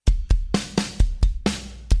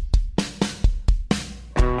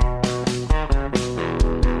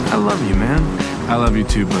I love you, man. I love you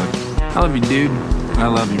too, bud. I love you, dude. I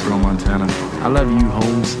love you, bro Montana. I love you,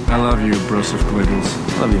 Holmes. I love you, Broseph Quiggles.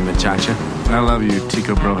 I love you, Machacha. I love you,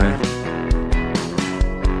 Tico Broje.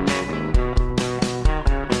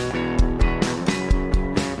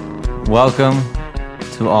 Welcome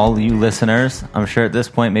to all you listeners. I'm sure at this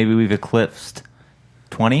point maybe we've eclipsed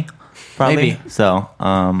 20, probably. Maybe. So,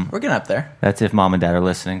 We're getting up there. that's if mom and dad are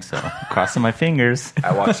listening. So, crossing my fingers.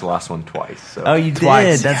 I watched the last one twice. So. Oh, you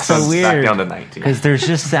Twice. did? That's So so I'm weird. back down to 19. Because there's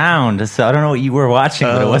just sound. So I don't know what you were watching,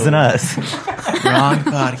 but it wasn't us. Wrong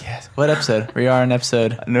podcast. What episode? We are on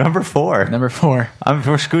episode Number 4. number 4.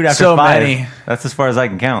 We're screwed after So 5. many. That's as far as I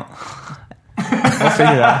can count. We'll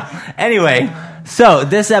figure it out. Anyway, so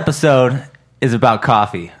this episode is about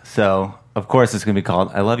coffee. So, of course, it's going to be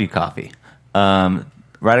called I Love You Coffee.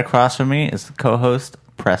 Right across from me is the co-host,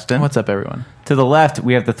 Preston. What's up, everyone? To the left,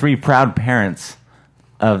 we have the 3 proud parents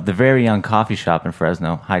of the very young coffee shop in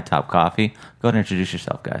Fresno, High Top Coffee. Go ahead and introduce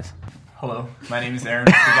yourself, guys. Hello, my name is Aaron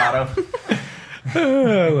Pagato.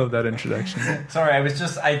 I love that introduction. Sorry,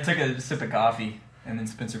 I took a sip of coffee, and then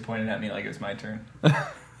Spencer pointed at me like it was my turn.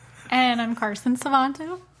 And I'm Carson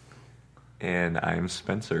Savanto. And I'm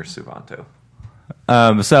Spencer Suvanto.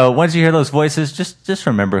 So once you hear those voices, just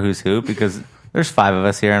remember who's who, because there's 5 of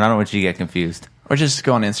us here, and I don't want you to get confused. Or just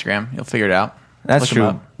go on Instagram. You'll figure it out. That's Look 'em true.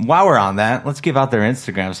 up. While we're on that, let's give out their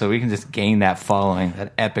Instagram so we can just gain that following,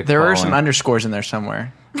 that epic There following. are some underscores in there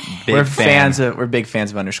somewhere. Big We're fan. We're big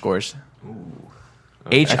fans of undersores. I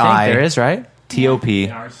think there HITOP is, right?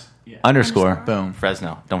 Ours, yeah. underscore Boom.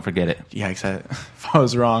 Fresno. Don't forget it. Yikes! If I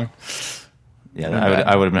was wrong. Yeah, My bad.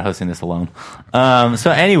 I would have been hosting this alone. So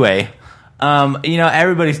anyway,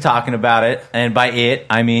 everybody's talking about it, and by it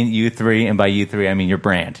I mean you 3, and by you 3 I mean your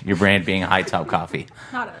brand being High Top Coffee.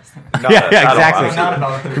 Not us. Yeah, exactly. Not at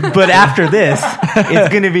all. But after this, it's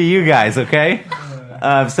going to be you guys, okay?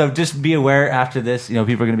 So just be aware after this,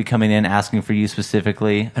 people are going to be coming in asking for you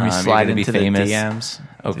specifically. And we You're slide gonna be into famous. the DMs.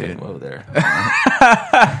 Okay, Dude. whoa there.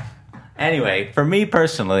 Anyway, for me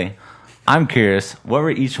personally, I'm curious, what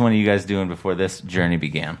were each one of you guys doing before this journey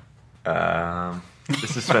began?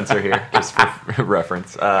 This is Spencer here, just for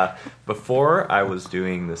reference. Before I was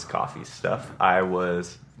doing this coffee stuff, I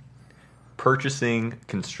was purchasing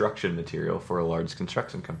construction material for a large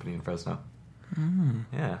construction company in Fresno.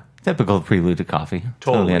 Yeah. Typical prelude to coffee.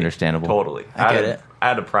 Totally understandable. Totally. I get it. I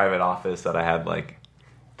had a private office that I had like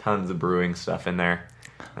tons of brewing stuff in there.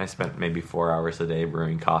 I spent maybe 4 hours a day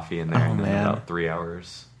brewing coffee in there, and then man. about 3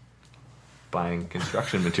 hours buying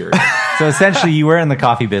construction material. So essentially, you were in the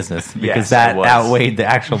coffee business because Yes, that I was. outweighed the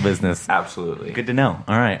actual business. Absolutely. Good to know.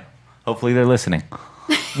 All right. Hopefully, they're listening.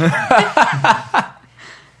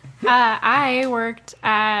 I worked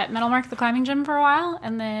at Metalmark, the climbing gym, for a while,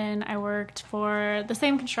 and then I worked for the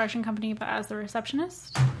same construction company, but as the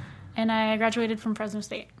receptionist. And I graduated from Fresno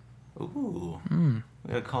State. Ooh. We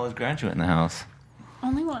got a college graduate in the house.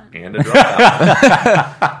 Only one. And a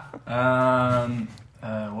dropout.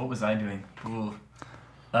 What was I doing? Ooh.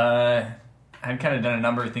 I'd kind of done a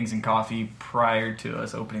number of things in coffee prior to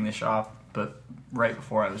us opening the shop, but right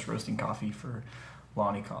before I was roasting coffee for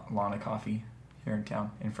Lana Coffee here in town,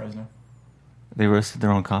 in Fresno. They roasted their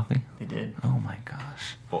own coffee? They did. Oh, my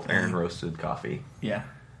gosh. Well, Aaron roasted coffee. Yeah.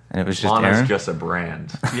 And it was just Lana's Aaron? just a brand.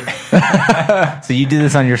 So you did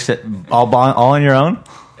this on your all on your own?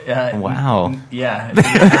 Wow. Yeah.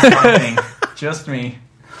 That's one thing. Just me.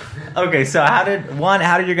 Okay, so how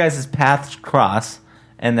did your guys' paths cross,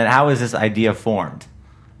 and then how was this idea formed?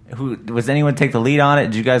 Was anyone take the lead on it?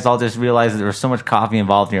 Did you guys all just realize that there was so much coffee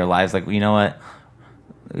involved in your lives? Like, you know what?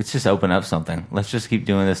 Let's just open up something. Let's just keep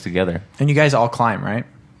doing this together. And you guys all climb, right?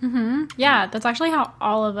 Yeah, that's actually how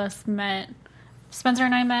all of us met. Spencer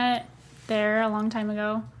and I met there a long time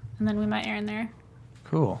ago, and then we met Aaron there,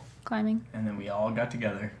 Cool. climbing. And then we all got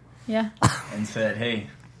together Yeah. and said, hey,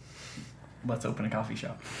 let's open a coffee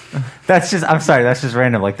shop. That's just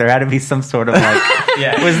random. Like, there had to be some sort of, like,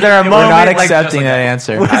 Yeah. was there a We're moment? not like, accepting that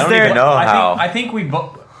answer. was I don't there- even know how. I think we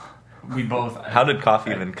both. How did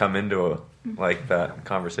coffee even come into that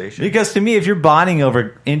conversation? Because to me, if you're bonding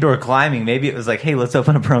over indoor climbing, maybe it was like, hey, let's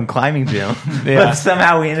open up our own climbing gym. But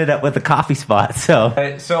somehow we ended up with a coffee spot.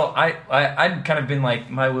 So So I'd kind of been like,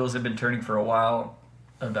 my wheels had been turning for a while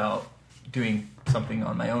about doing something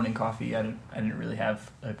on my own in coffee. I didn't really have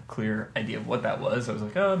a clear idea of what that was. I was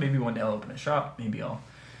like, oh, maybe one day I'll open a shop. Maybe I'll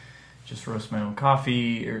just roast my own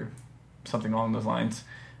coffee or something along those lines.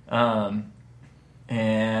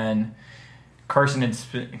 And Carson and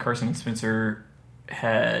Spencer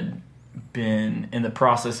had been in the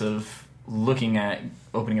process of looking at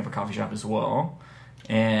opening up a coffee shop as well,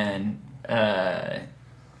 and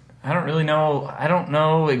I don't really know. I don't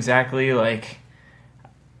know exactly. Like,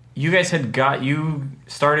 you guys you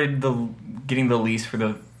started getting the lease for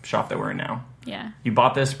the shop that we're in now. Yeah. You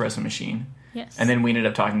bought the espresso machine. Yes. And then we ended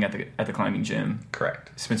up talking at the climbing gym.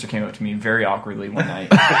 Correct. Spencer came up to me very awkwardly one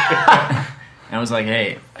night. And I was like,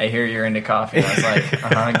 "Hey, I hear you're into coffee." And I was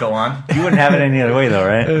like, go on. You wouldn't have it any other way,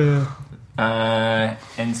 though, right?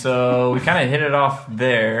 And so we kind of hit it off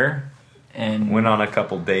there. And Went on a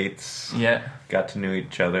couple dates. Yeah. Got to know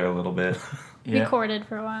each other a little bit. Yeah. Recorded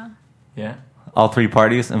for a while. Yeah. All 3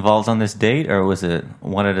 parties involved on this date, or was it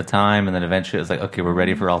one at a time, and then eventually it was like, okay, we're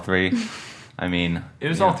ready for all 3? I mean... It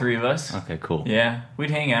was all 3 of us. Okay, cool. Yeah.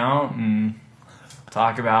 We'd hang out and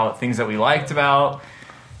talk about things that we liked about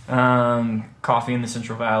coffee in the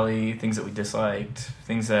Central Valley, things that we disliked,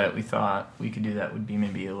 things that we thought we could do that would be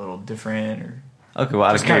maybe a little different, or Okay, well,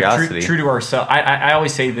 out of just kind of curiosity... true to ourselves. I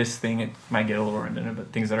always say this thing, it might get a little redundant,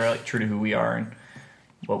 but things that are like true to who we are and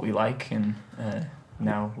what we like, and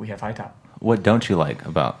now we have High Top. What don't you like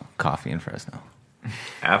about coffee in Fresno?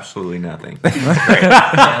 Absolutely nothing. Let's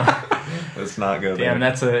not go Damn,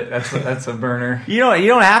 there. that's a burner. You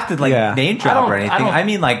don't have to Yeah. name drop or anything. I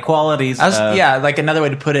mean, like qualities. Like another way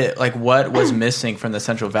to put it, like what was missing from the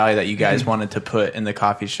Central Valley that you guys wanted to put in the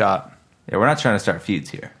coffee shop? Yeah, we're not trying to start feuds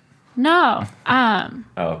here. No.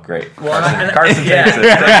 Oh, great. Well, Carson yeah. takes it.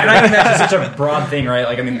 And I think that's such a broad thing, right?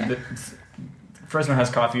 Like, I mean, Fresno has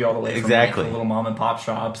coffee all the way from Exactly. like, the little mom and pop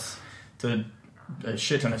shops to a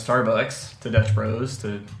shit ton of Starbucks to Dutch Bros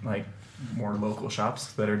to like more local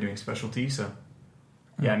shops that are doing specialty. So,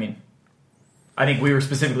 yeah, I mean, I think we were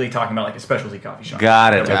specifically talking about like a specialty coffee shop.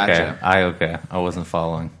 Got it. Gotcha. Okay. I wasn't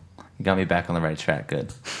following. You got me back on the right track.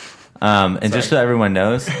 Good. And just so everyone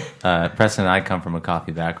knows, Preston and I come from a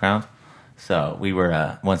coffee background. So we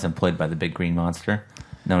were once employed by the Big Green Monster,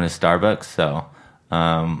 known as Starbucks. So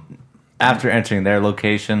after entering their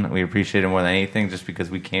location, we appreciated it more than anything just because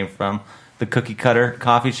we came from the cookie cutter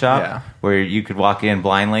coffee shop where you could walk in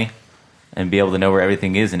blindly and be able to know where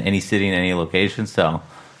everything is in any city, in any location. So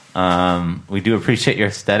we do appreciate your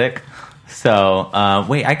aesthetic. So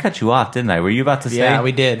wait, I cut you off, didn't I? Were you about to say? Yeah,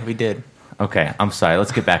 we did. Okay, I'm sorry.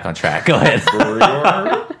 Let's get back on track. Go ahead.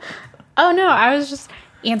 Oh, no. I was just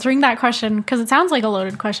answering that question because it sounds like a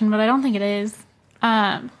loaded question, but I don't think it is.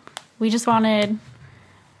 We just wanted...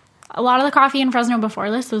 A lot of the coffee in Fresno before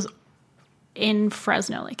this was in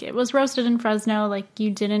Fresno. Like, it was roasted in Fresno. Like, you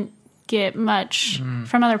didn't get much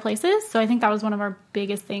from other places. So I think that was one of our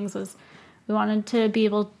biggest things was we wanted to be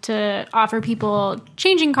able to offer people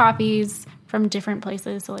changing coffees from different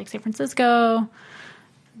places. So, like, San Francisco...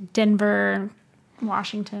 Denver,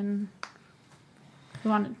 Washington.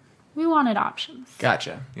 We wanted options.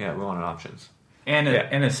 Gotcha. Yeah, we wanted options. And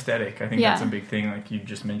aesthetic. I think that's a big thing. Like you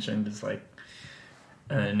just mentioned, is like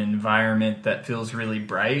an environment that feels really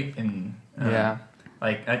bright and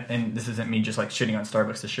and this isn't me just like shitting on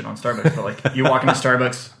Starbucks to shit on Starbucks, but like you walk into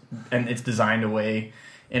Starbucks and it's designed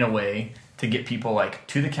in a way to get people like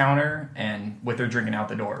to the counter and with their drinking out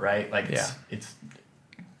the door, right? Like it's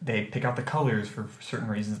they pick out the colors for certain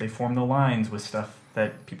reasons. They form the lines with stuff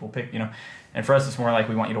that people pick, And for us, it's more like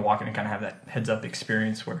we want you to walk in and kind of have that heads-up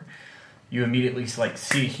experience where you immediately like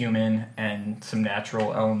see a human and some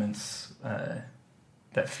natural elements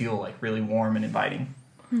that feel like really warm and inviting.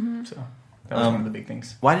 Mm-hmm. So that was one of the big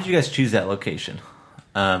things. Why did you guys choose that location?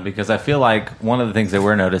 Because I feel like one of the things that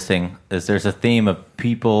we're noticing is there's a theme of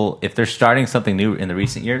people, if they're starting something new in the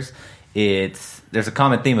recent years, there's a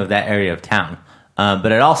common theme of that area of town.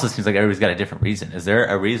 But it also seems like everybody's got a different reason. Is there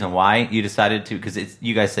a reason why you decided to? Because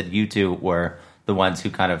you guys said you two were the ones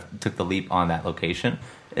who kind of took the leap on that location.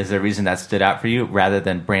 Is there a reason that stood out for you rather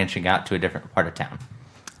than branching out to a different part of town?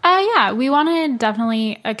 Yeah, we wanted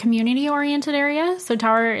definitely a community-oriented area. So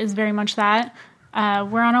Tower is very much that.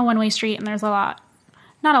 We're on a one-way street, and there's not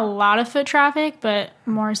a lot of foot traffic, but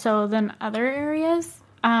more so than other areas.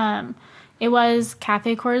 It was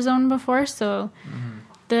Cafe Corazon before, so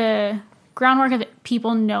the groundwork of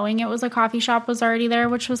people knowing it was a coffee shop was already there,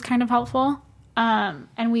 which was kind of helpful.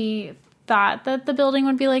 And we thought that the building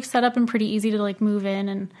would be like set up and pretty easy to like move in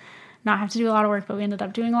and not have to do a lot of work, but we ended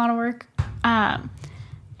up doing a lot of work.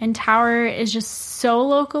 And Tower is just so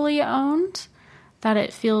locally owned that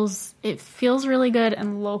it feels really good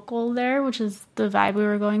and local there, which is the vibe we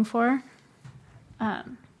were going for.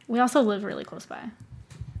 We also live really close by.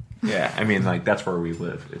 Yeah, I mean, like, that's where we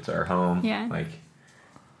live. It's our home. Yeah. Like,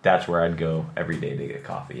 that's where I'd go every day to get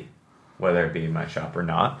coffee, whether it be in my shop or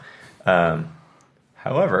not.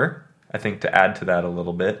 However, I think to add to that a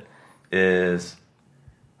little bit is,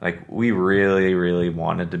 like, we really, really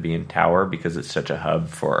wanted to be in Tower because it's such a hub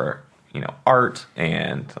for, art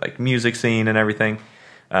and, like, music scene and everything.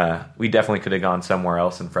 we definitely could have gone somewhere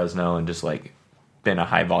else in Fresno and just like been a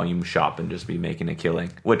high volume shop and just be making a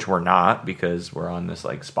killing, which we're not because we're on this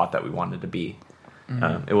like spot that we wanted to be.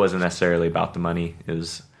 It wasn't necessarily about the money,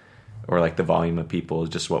 or like the volume of people. It was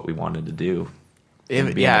just what we wanted to do.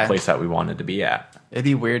 And be in the place that we wanted to be at. It'd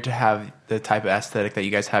be weird to have the type of aesthetic that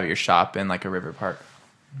you guys have at your shop in like a river park.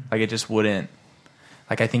 Like it just wouldn't.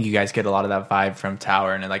 Like I think you guys get a lot of that vibe from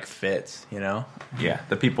Tower, and it like fits. You know. Yeah,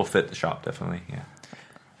 the people fit the shop definitely. Yeah.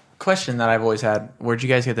 Question that I've always had: where'd you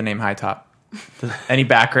guys get the name High Top? Any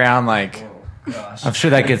background? Like, Gosh. I'm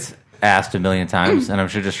sure that gets asked a million times, and I'm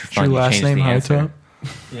sure just for fun you change the answer.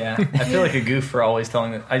 Yeah, I feel like a goof for always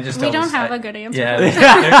telling it. I just We tell don't this- have I- a good answer. Yeah, for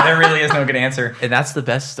that. there really is no good answer. and that's the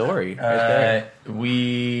best story. Right there.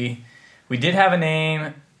 We did have a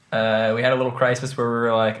name. We had a little crisis where we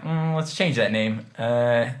were like, let's change that name.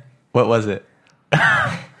 What was it?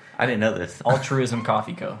 I didn't know this. Altruism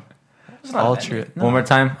Coffee Co. It's not a bad name. One more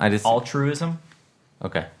time. I just Altruism.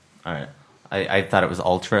 okay. All right. I thought it was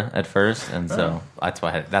Ultra at first, and so that's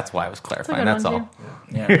why I was clarifying. good That's one, all.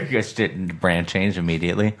 Yeah. You guys didn't brand change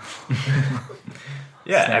immediately.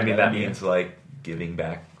 Yeah, Snap I mean that that idea. means like giving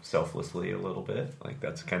back selflessly a little bit. Like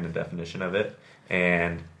that's kind of definition of it,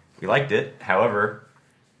 and we liked it. However,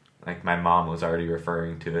 like my mom was already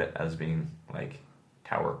referring to it as being like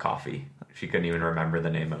Tower Coffee. She couldn't even remember the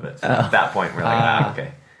name of it. So at that point, we're like,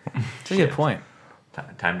 okay, That's a good point.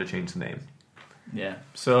 time to change the name. Yeah.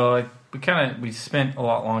 So like, we spent a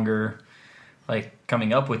lot longer like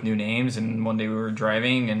coming up with new names, and one day we were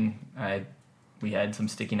driving and we had some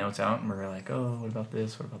sticky notes out and we were like, oh, what about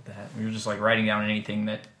this? What about that? We were just like writing down anything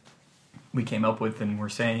that we came up with and were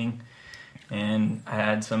saying. And I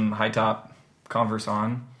had some high top Converse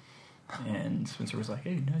on, and Spencer was like,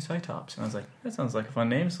 hey, nice high tops. And I was like, that sounds like a fun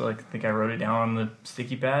name. So like, I think I wrote it down on the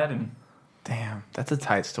sticky pad, and Damn, that's a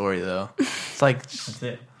tight story though. It's like that's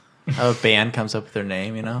it. how a band comes up with their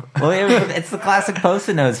name, you know? Well, it's the classic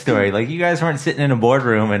Post-it note story. Like you guys weren't sitting in a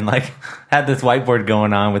boardroom and like had this whiteboard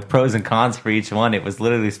going on with pros and cons for each one. It was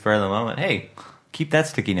literally spur of the moment. Hey, keep that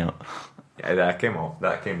sticky note. Yeah, that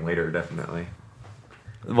came later, definitely.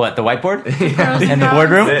 What, the whiteboard Pros in and the cons.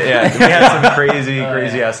 boardroom? Yeah, we had some crazy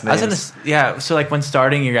ass I was names. so like when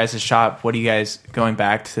starting your guys' shop, what do you guys, going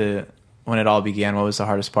back to when it all began, what was the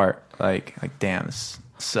hardest part? Like damn, this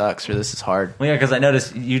sucks, or this is hard. Well, yeah, because I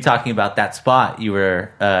noticed you talking about that spot. You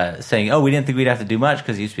were saying, "Oh, we didn't think we'd have to do much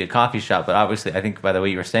because it used to be a coffee shop." But obviously, I think by the way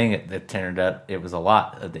you were saying it, that turned out it was a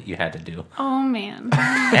lot that you had to do. Oh man.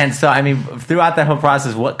 And so, I mean, throughout that whole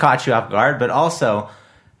process, what caught you off guard? But also,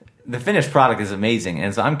 the finished product is amazing,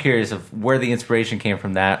 and so I'm curious of where the inspiration came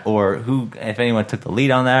from that, or who, if anyone, took the lead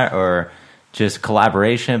on that, or just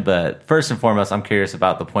collaboration. But first and foremost, I'm curious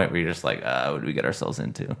about the point where you're just like, what did we get ourselves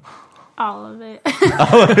into? All of it.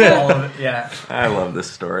 All of it, yeah. I love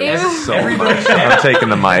this story Ew. so much. I'm taking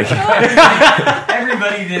the mic.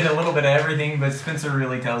 Everybody did a little bit of everything, but Spencer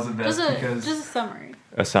really tells it best just because a summary.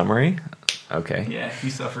 A summary? Okay. yeah,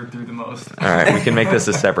 he suffered through the most. All right, we can make this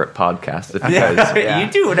a separate podcast if you guys.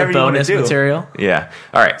 You do whatever you want to Bonus do. material. Yeah.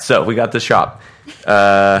 All right, so we got the shop.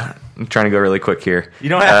 I'm trying to go really quick here. You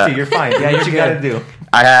don't have to. You're fine. Yeah, what you got to do.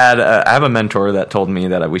 I have a mentor that told me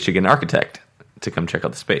that we should get an architect to come check out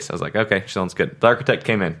the space. I was like, okay, sounds good. The architect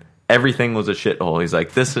came in. Everything was a shithole. He's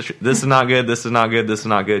like, this is not good. This is not good. This is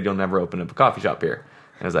not good. You'll never open up a coffee shop here.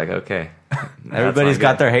 I was like, okay. Everybody's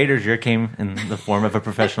got their haters. Your came in the form of a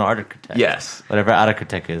professional architect. Yes, Whatever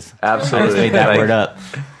architect is. I just absolutely. made that Like, word up.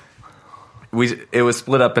 It was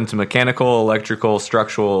split up into mechanical, electrical,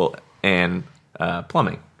 structural, and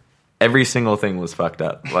plumbing. Every single thing was fucked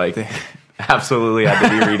up. Like, absolutely had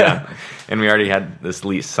to be redone. And we already had this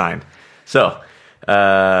lease signed. So,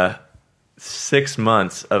 6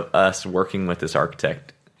 months of us working with this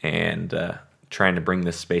architect and trying to bring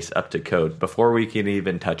this space up to code before we could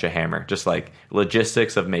even touch a hammer. Just like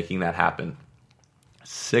logistics of making that happen.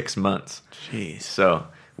 6 months. Jeez. So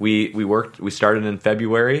we started in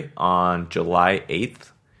February. On July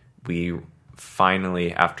 8th, we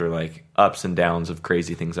finally, after like ups and downs of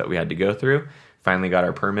crazy things that we had to go through, finally got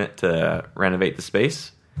our permit to renovate the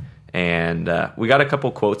space. And we got a couple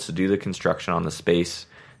quotes to do the construction on the space.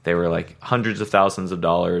 They were like hundreds of thousands of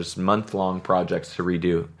dollars, month-long projects to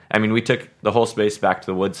redo. I mean, we took the whole space back to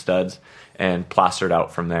the wood studs and plastered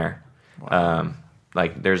out from there. Wow.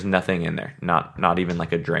 Like there's nothing in there, not even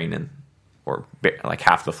like a drain in, or like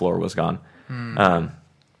half the floor was gone.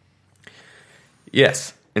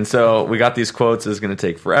 Yes. And so we got these quotes. It's going to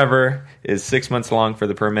take forever. It's 6 months long for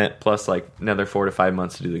the permit, plus like another 4 to 5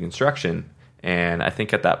 months to do the construction. And I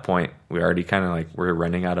think at that point we already kind of like we're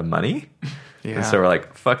running out of money. Yeah. And so we're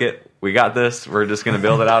like, fuck it. We got this. We're just going to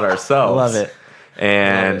build it out ourselves. I love it.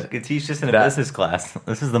 And Could teach this in a business class.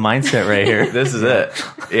 This is the mindset right here. this is it.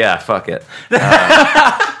 Yeah, fuck it.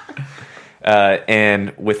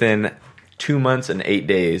 And within 2 months and 8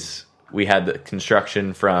 days, we had the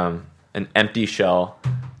construction from an empty shell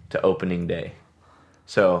to opening day.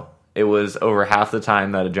 So it was over half the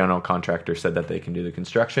time that a general contractor said that they can do the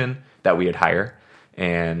construction that we would hire.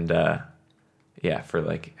 And for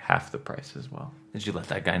like half the price as well. Did you let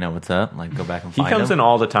that guy know what's up? Like, go back and He find comes him? in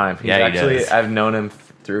all the time. He's Yeah, he actually, does. I've known him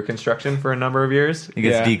through construction for a number of years. He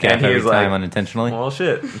gets Yeah. decaf And he every was like, time unintentionally. Well,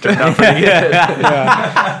 shit. It turned out pretty good.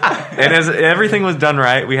 And as everything was done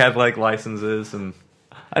right, we had like licenses and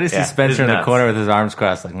I just Yeah, see Spencer it's in the nuts. corner with his arms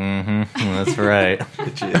crossed, like, that's right.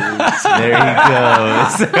 There he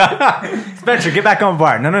goes. Spencer, get back on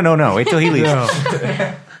board. No. Wait till he leaves.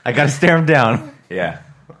 I got to stare him down. yeah,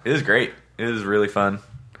 it was great. It was really fun.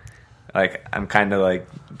 Like I'm kind of like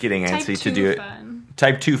getting Type antsy to 2 do it. fun.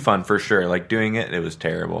 Type 2 fun for sure. Like doing it was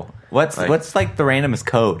terrible. What's like the randomest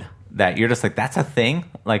code that you're just like, that's a thing?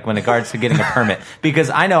 Like when it regards to getting a permit? Because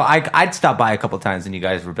I know I'd stop by a couple times when you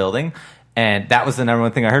guys were building, and that was the number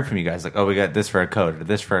one thing I heard from you guys. Like, oh, we got this for a code or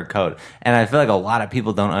this for a code. And I feel like a lot of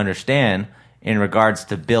people don't understand in regards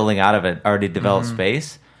to building out of an already developed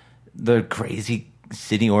space, the crazy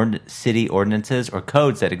city ordinances or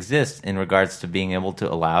codes that exist in regards to being able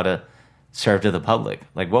to allow to serve to the public.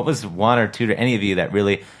 Like, what was one or two to any of you that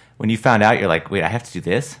really, when you found out, you're like, wait, I have to do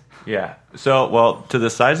this? Yeah. So, well, to the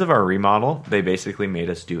size of our remodel, they basically made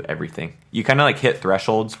us do everything. You kind of like hit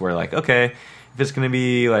thresholds where like, okay, if it's going to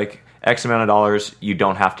be like X amount of dollars, you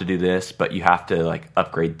don't have to do this, but you have to like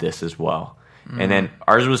upgrade this as well. And then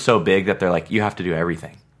ours was so big that they're like, you have to do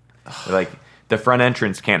everything. Like the front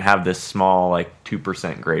entrance can't have this small like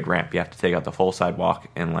 2% grade ramp. You have to take out the full sidewalk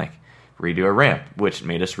and like redo a ramp, which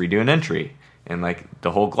made us redo an entry and like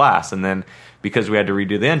the whole glass. And then because we had to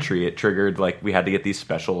redo the entry, it triggered like we had to get these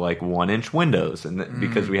special like 1-inch windows, and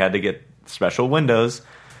because we had to get special windows,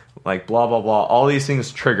 like blah blah blah, all these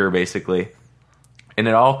things trigger basically. And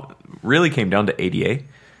it all really came down to ADA.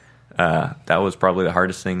 That was probably the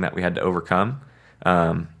hardest thing that we had to overcome.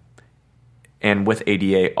 And with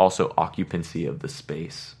ADA, also occupancy of the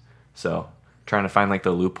space. So trying to find like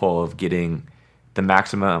the loophole of getting the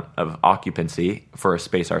maximum of occupancy for a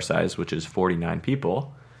space our size, which is 49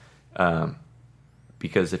 people.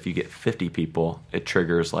 Because if you get 50 people, it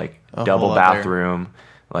triggers like A double whole other- bathroom,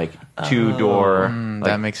 like 2-door, like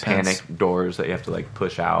that makes panic sense. doors that you have to like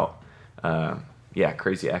push out.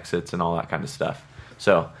 Crazy exits and all that kind of stuff.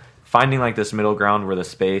 So finding like this middle ground where the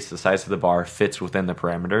space, the size of the bar fits within the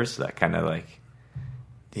parameters, that kind of like,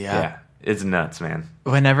 yeah, it's nuts, man.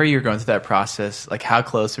 Whenever you're going through that process, like how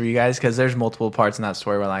close were you guys? Because there's multiple parts in that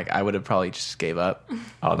story where like I would have probably just gave up.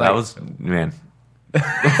 Oh, that was, man.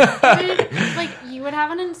 Like you would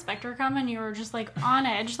have an inspector come and you were just like on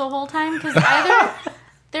edge the whole time because either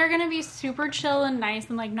they're gonna be super chill and nice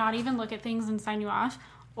and like not even look at things and sign you off,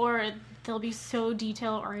 or they'll be so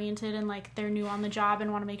detail oriented and like they're new on the job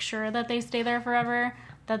and want to make sure that they stay there forever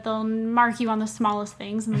that they'll mark you on the smallest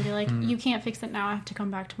things and then be like, you can't fix it now, I have to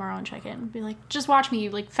come back tomorrow and check it, and be like, just watch me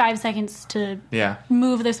like 5 seconds to Yeah.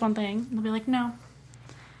 move this one thing. And they'll be like, no,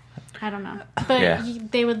 I don't know. But Yeah.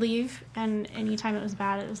 they would leave, and anytime it was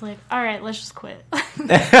bad, it was like, all right, let's just quit.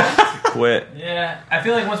 Quit. Yeah, I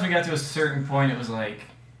feel like once we got to a certain point, it was like,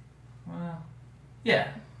 well, yeah.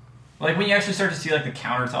 Like when you actually start to see like the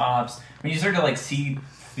countertops, when you start to like see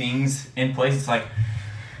things in place, it's like,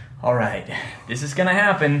 all right, this is gonna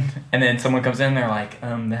happen. And then someone comes in, they're like,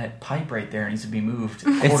 that pipe right there needs to be moved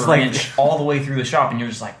a quarter like- inch all the way through the shop, and you're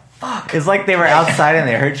just like, fuck. It's like they were outside and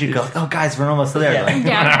they heard you go, oh, guys, we're almost there. Yeah. Like,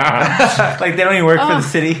 Yeah. like they don't even work for Oh. the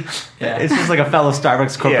city. Yeah. It's just like a fellow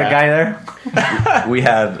Starbucks corporate Yeah. guy there. We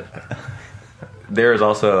had, there is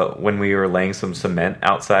also, when we were laying some cement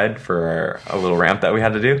outside for a little ramp that we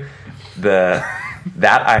had to do, that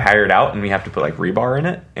I hired out, and we have to put like rebar in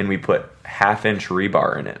it, and we put 1/2-inch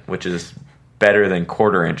rebar in it, which is better than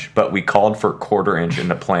 1/4-inch, but we called for 1/4-inch in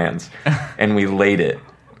the plans, and we laid it,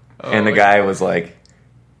 and the guy was like,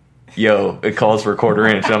 yo, it calls for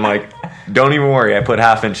 1/4-inch. I'm like, don't even worry, I put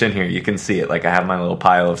 1/2-inch in here, you can see it, like I have my little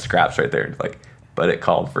pile of scraps right there. It's like, but it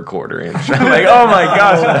called for 1/4-inch. I'm like, oh my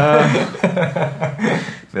gosh.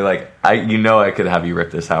 They're like, I could have you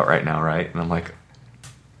rip this out right now, right? And I'm like,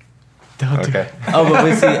 okay. Oh, but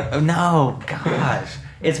we see. Oh, no, gosh.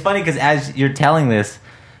 It's funny because as you're telling this,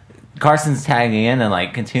 Carson's tagging in and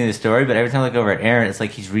like continue the story, but every time I look over at Aaron, it's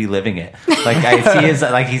like he's reliving it. Like I see his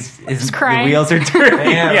like his crying. the wheels are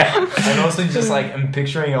turning. Yeah. I mostly just like I'm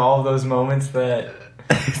picturing all of those moments that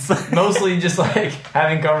It's like- mostly just like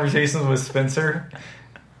having conversations with Spencer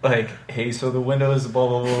like, hey, so the window is blah,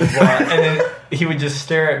 blah, blah, blah. And then he would just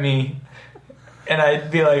stare at me. And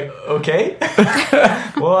I'd be like, okay.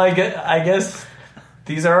 Well, I guess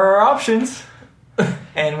these are our options.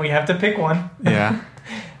 And we have to pick one. Yeah.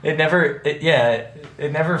 It never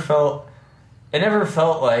felt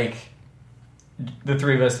like the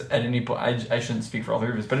three of us at any point. I shouldn't speak for all three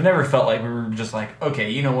of us, but it never felt like we were just like, okay,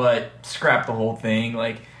 you know what, scrap the whole thing.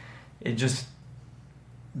 Like, it just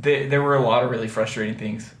there were a lot of really frustrating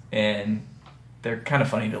things, and they're kind of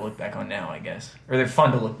funny to look back on now, I guess, or they're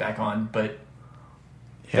fun to look back on, but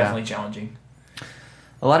definitely challenging.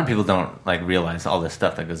 A lot of people don't like realize all the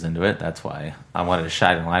stuff that goes into it. That's why I wanted to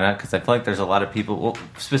shine a light on it, because I feel like there's a lot of people, well,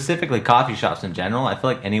 specifically coffee shops in general. I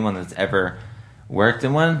feel like anyone that's ever worked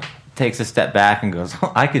in one takes a step back and goes,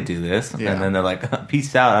 oh, I could do this. Yeah. And then they're like,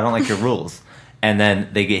 peace out, I don't like your rules. And then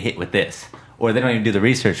they get hit with this. Or they don't even do the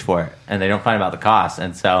research for it, and they don't find out the cost.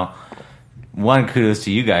 And so, one, kudos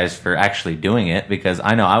to you guys for actually doing it, because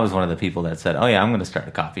I know I was one of the people that said, oh yeah, I'm going to start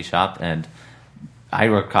a coffee shop. And I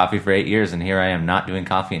worked coffee for 8 years, and here I am not doing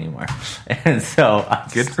coffee anymore. And so,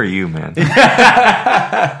 Good for you, man. But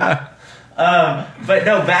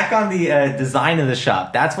no, back on the design of the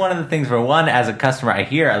shop. That's one of the things where, one, as a customer, I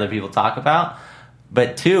hear other people talk about.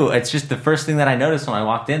 But two, it's just the first thing that I noticed when I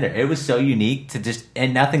walked in there. It was so unique to just,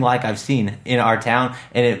 and nothing like I've seen in our town.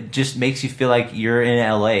 And it just makes you feel like you're in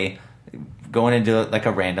LA going into like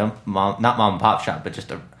a random, not mom and pop shop, but just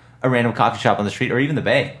a random coffee shop on the street or even the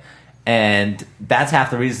Bay. And that's half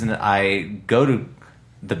the reason that I go to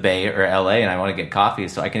the Bay or LA and I want to get coffee,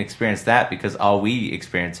 so I can experience that, because all we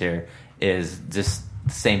experience here is just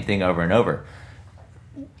the same thing over and over.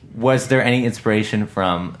 Was there any inspiration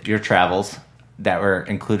from your travels that were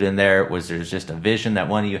included in there? Was there just a vision that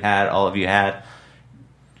one of you had, all of you had?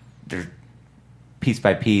 There's piece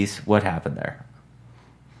by piece, what happened there?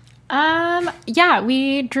 Yeah,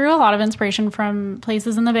 we drew a lot of inspiration from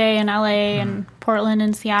places in the Bay and LA and Portland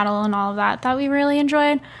and Seattle and all of that we really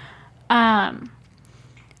enjoyed. I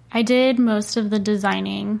did most of the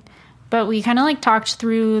designing, but we kind of like talked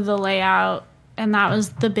through the layout, and that was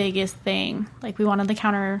the biggest thing. Like, we wanted the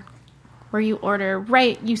counter where you order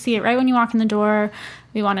right, you see it right when you walk in the door.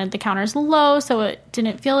 We wanted the counters low so it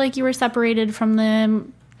didn't feel like you were separated from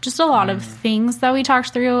them. Just a lot of things that we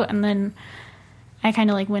talked through, and then I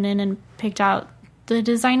kind of like went in and picked out the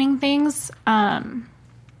designing things. But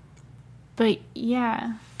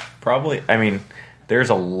yeah. Probably, I mean, there's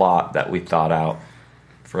a lot that we thought out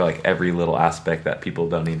for like every little aspect that people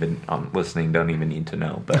don't even, listening, don't even need to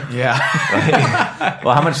know. But Yeah.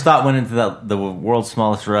 Well, how much thought went into the world's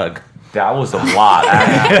smallest rug? that was a lot,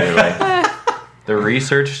 actually. Like, the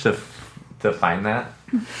research to find that.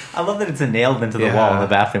 I love that it's nailed into the wall in the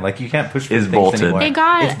bathroom. Like, you can't push Is things bolted. anymore.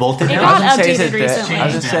 It's bolted it now? got I was gonna say, updated recently. I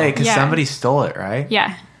was gonna say, because Yeah. somebody stole it, right?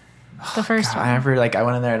 Yeah. The first God, one. I remember, like, I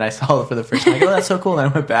went in there and I saw it for the first time. Like, oh, that's so cool. And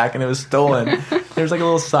I went back and it was stolen. There was like a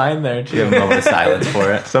little sign there, You too. have a moment of silence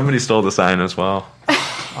for it. Somebody stole the sign as well.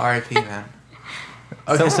 R.I.P., man.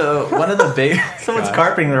 Okay, so one of the big... Someone's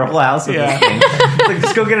carpeting their whole house with Yeah. this thing. It's like,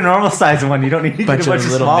 just go get a normal size one. You don't need to get bunch a bunch of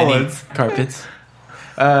of little small mini ones. carpets.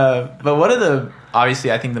 But one of the...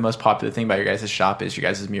 Obviously, I think the most popular thing about your guys' shop is your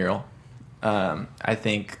guys' mural. I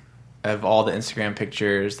think of all the Instagram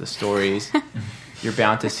pictures, the stories, you're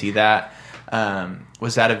bound to see that.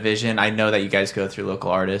 Was that a vision? I know that you guys go through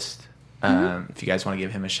local artists. If you guys want to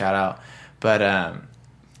give him a shout out. But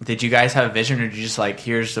did you guys have a vision, or did you just like,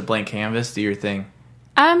 here's a blank canvas, do your thing?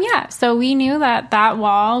 Yeah. So we knew that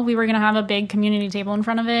wall, we were going to have a big community table in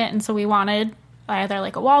front of it. And so we wanted either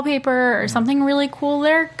like a wallpaper or something really cool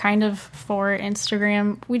there, kind of for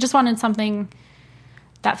Instagram. We just wanted something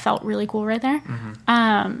that felt really cool right there.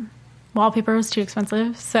 Wallpaper was too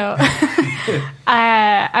expensive. So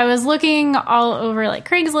I was looking all over like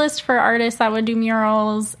Craigslist for artists that would do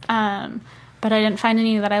murals. But I didn't find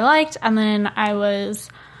any that I liked. And then I was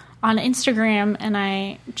on Instagram and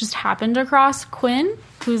I just happened across Quinn,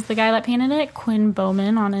 who's the guy that painted it, Quinn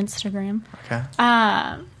Bowman on Instagram. Okay.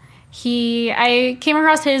 I came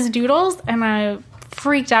across his doodles and I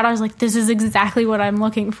freaked out. I was like, this is exactly what I'm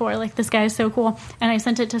looking for. Like, this guy is so cool. And I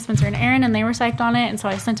sent it to Spencer and Aaron and they were psyched on it. And so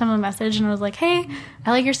I sent him a message and I was like, hey,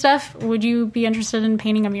 I like your stuff. Would you be interested in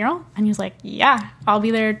painting a mural? And he was like, yeah, I'll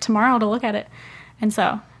be there tomorrow to look at it. And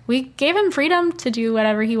so we gave him freedom to do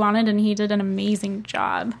whatever he wanted, and he did an amazing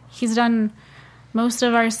job. He's done most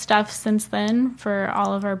of our stuff since then for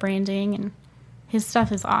all of our branding, and his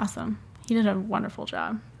stuff is awesome. He did a wonderful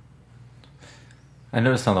job. I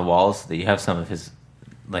noticed on the walls that you have some of his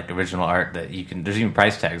like original art that you can, there's even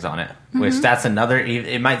price tags on it, which that's another,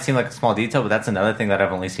 it might seem like a small detail, but that's another thing that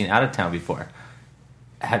I've only seen out of town before.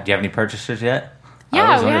 Do you have any purchasers yet? Yeah,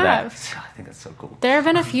 always we wondered that. have. I think that's so cool. There have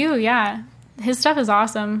been a few, yeah. His stuff is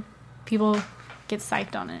awesome. People get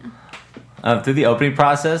psyched on it. Through the opening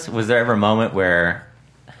process, was there ever a moment where,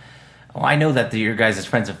 well, I know that your guys'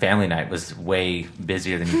 friends and family night was way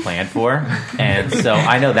busier than you planned for, and so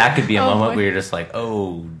I know that could be a Oh, moment boy. where you're just like,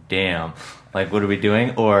 oh, damn, like, what are we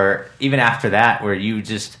doing? Or even after that, where you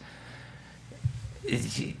just,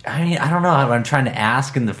 I mean, I don't know what I'm trying to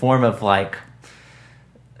ask in the form of, like,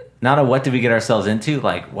 not a what did we get ourselves into,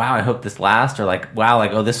 like, wow, I hope this lasts, or like, wow,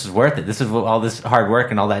 like, oh, this is worth it. This is what all this hard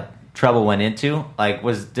work and all that trouble went into. Like,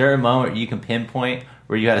 was there a moment you can pinpoint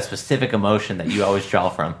where you had a specific emotion that you always draw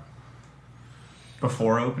from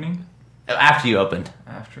Before opening? after you opened?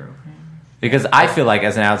 After opening? Because I feel like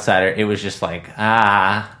as an outsider, it was just like,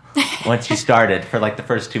 once you started for like the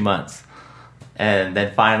first 2 months. And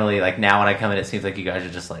then finally, like now when I come in, it seems like you guys are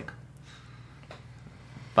just like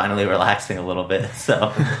finally relaxing a little bit.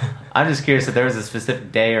 So I'm just curious if there was a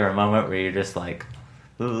specific day or a moment where you're just like,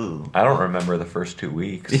 ooh. I don't remember the first 2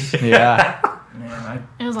 weeks. Yeah. Man,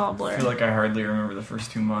 It was all I blurred. feel like I hardly remember the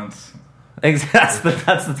first 2 months. That's the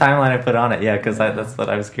timeline I put on it. Yeah, because that's what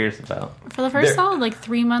I was curious about. For the first There- solid, like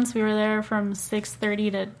 3 months, we were there from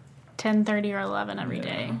 6:30 to 10:30 or 11 every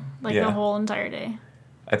day. Like Yeah. the whole entire day.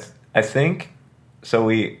 I think so.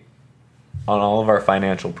 We on all of our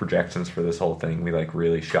financial projections for this whole thing, we like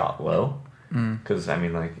really shot low because I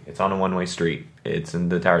mean, like it's on a one-way street. It's in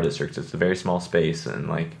the Tower District. It's a very small space, and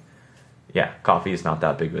like, yeah, coffee is not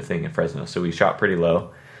that big of a thing in Fresno. So we shot pretty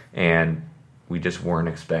low, and we just weren't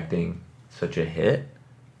expecting such a hit,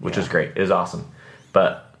 which is great. It was awesome,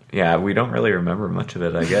 but yeah, we don't really remember much of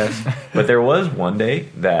it, I guess. But there was one day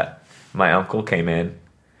that my uncle came in,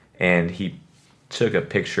 and he took a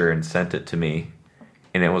picture and sent it to me,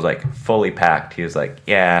 and it was like fully packed. He was like,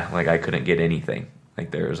 yeah, like I couldn't get anything.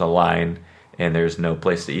 Like there was a line and there's no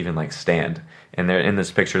place to even like stand. And there in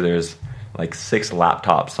this picture there's like 6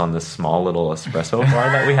 laptops on this small little espresso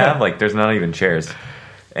bar that we have. Like there's not even chairs.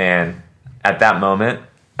 And at that moment,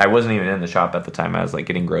 I wasn't even in the shop at the time. I was like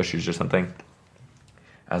getting groceries or something.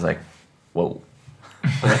 I was like, whoa.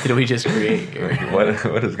 What did we just create? Like,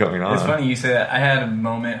 what is going on? It's funny you say that. I had a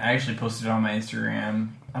moment. I actually posted it on my Instagram.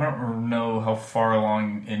 I don't know how far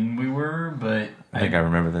along in we were, but I think I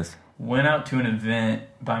remember this. went out to an event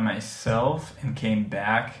by myself and came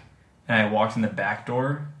back, and I walked in the back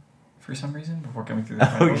door for some reason before coming through the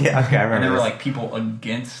front door. yeah, okay, I remember And there were this. like people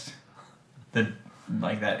against the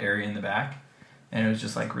like that area in the back, and it was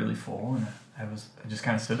just like really full. And I just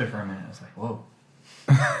kind of stood there for a minute. I was like, whoa.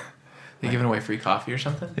 They giving away free coffee or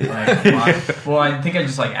something? Like, well, I think I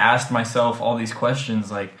just like asked myself all these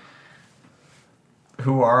questions, like,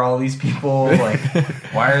 who are all these people? Like,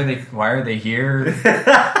 why are they here?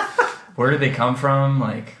 Where did they come from?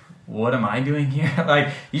 Like, what am I doing here?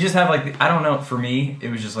 Like, you just have like, I don't know. For me, it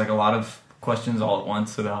was just like a lot of questions all at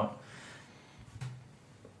once about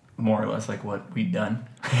more or less like what we'd done.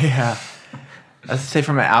 Yeah. I was to say,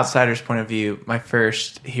 from an outsider's point of view, my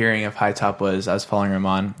first hearing of High Top was I was following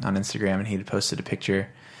Ramon on Instagram, and he had posted a picture.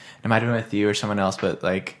 It might have been with you or someone else, but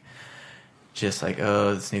like, just like,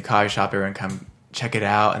 oh, this new coffee shop, everyone come check it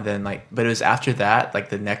out. And then like, but it was after that, like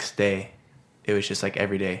the next day, it was just like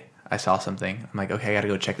every day I saw something. I'm like, okay, I got to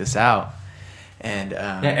go check this out. And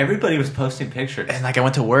Yeah, everybody was posting pictures. and like I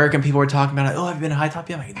went to work and people were talking about, oh, have you been to High Top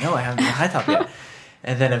yet? I'm like, no, I haven't been to High Top yet.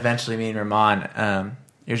 And then eventually me and Ramon,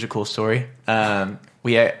 here's a cool story.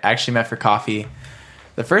 We actually met for coffee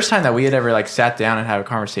the first time that we had ever like sat down and had a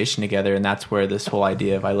conversation together, and that's where this whole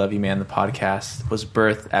idea of I Love You Man, the podcast, was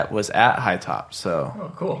birthed was at High Top. So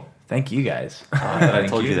Oh, cool. thank you guys. I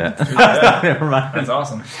told you that. Never mind. That's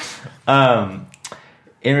awesome.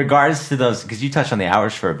 In regards to those, because you touched on the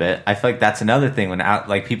hours for a bit, I feel like that's another thing when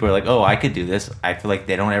like people are like, "Oh, I could do this." I feel like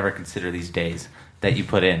they don't ever consider these days that you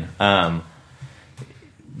put in.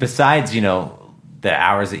 Besides, the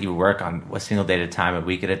hours that you work on a single day at a time, a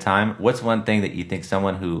week at a time. What's one thing that you think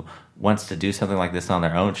someone who wants to do something like this on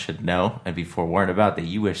their own should know and be forewarned about that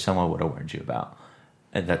you wish someone would have warned you about?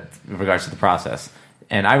 And that in regards to the process.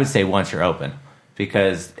 And I would say once you're open,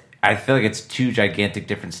 because I feel like it's 2 gigantic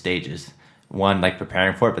different stages. One, like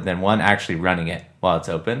preparing for it, but then one actually running it while it's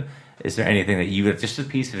open. Is there anything that you would, just a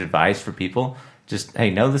piece of advice for people? Just,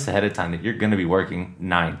 hey, know this ahead of time that you're going to be working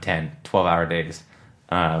 9, 10, 12-hour days.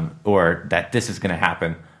 Or that this is going to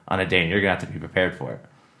happen on a day and you're going to have to be prepared for it.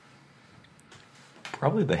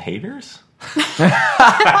 Probably the haters.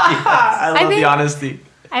 I love think- the honesty.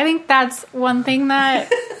 I think that's one thing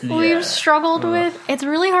that we've struggled with. It's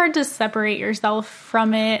really hard to separate yourself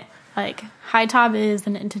from it Like High Top is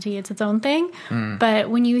an entity, it's its own thing. But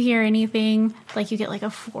when you hear anything, like you get like a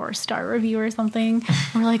 4-star review or something,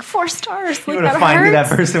 we're like 4 stars. You Like want to that find who that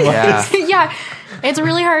hurts. person was. Yeah. Yeah, it's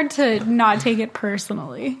really hard to not take it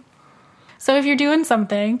personally. So if you're doing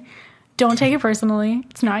something, don't take it personally.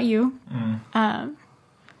 It's not you.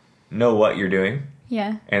 Know what you're doing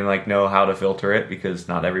Yeah. and like know how to filter it, because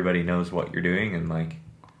not everybody knows what you're doing, and like,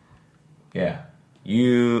 yeah,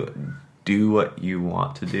 you do what you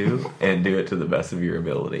want to do and do it to the best of your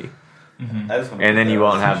ability. And then you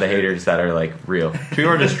won't have the haters that are like real.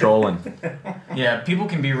 People are just trolling. Yeah, people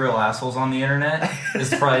can be real assholes on the internet.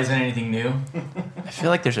 This probably isn't anything new. I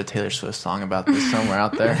feel like there's a Taylor Swift song about this somewhere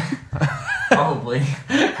out there. Probably.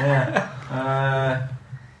 Yeah.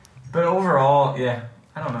 But overall, yeah,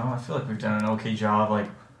 I don't know. I feel like we've done an okay job. Like,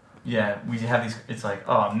 yeah, we have these. It's like,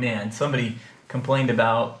 oh man, somebody complained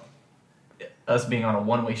about us being on a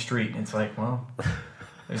one-way street. And it's like, well,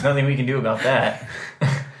 there's nothing we can do about that.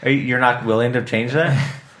 You're not willing to change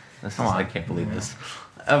that? I can't believe this.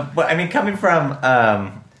 But I mean, coming from,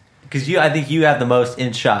 because I think you have the most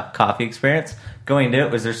in-shop coffee experience. Going into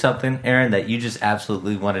it, was there something, Aaron, that you just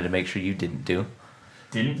absolutely wanted to make sure you didn't do?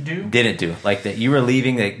 Didn't do. Like that you were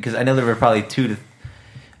leaving, because I know there were probably two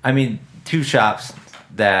shops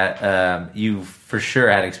that you for sure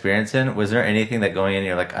had experience in. Was there anything that going in,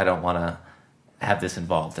 you're like, I don't want to have this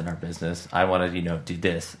involved in our business. I want to, do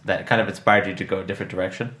this. That kind of inspired you to go a different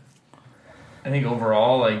direction? I think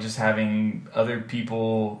overall, like just having other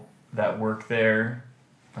people that work there,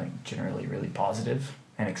 like generally really positive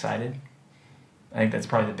and excited. I think that's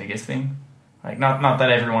probably the biggest thing. Like not that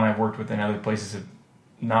everyone I've worked with in other places have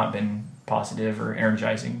not been positive or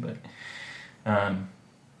energizing, but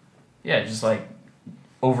yeah, just like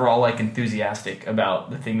overall like enthusiastic about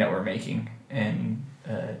the thing that we're making and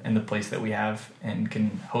the place that we have, and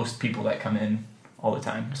can host people that come in all the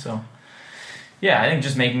time. So yeah, I think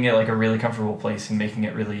just making it like a really comfortable place and making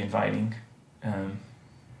it really inviting.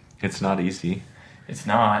 It's not easy. It's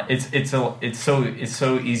not. It's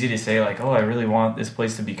so easy to say like, oh, I really want this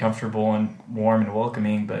place to be comfortable and warm and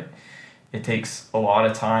welcoming, but it takes a lot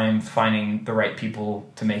of time finding the right people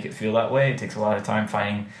to make it feel that way. It takes a lot of time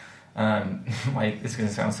finding, like, this is gonna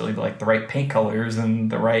sound silly, but like the right paint colors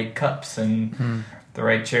and the right cups and the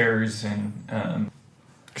right chairs and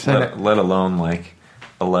let alone like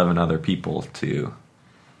 11 other people to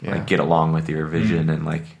like get along with your vision and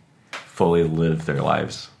like fully live their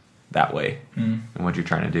lives that way and what you're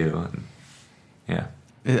trying to do. And yeah.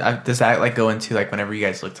 Does that like go into like whenever you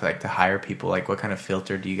guys look to like to hire people, like what kind of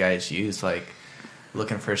filter do you guys use, like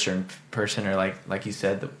looking for a certain person, or like you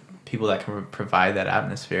said, the people that can provide that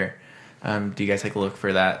atmosphere? Do you guys like look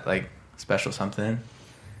for that like special something?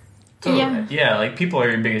 Yeah. Yeah, like people are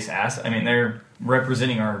your biggest asset. I mean, they're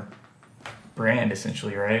representing our brand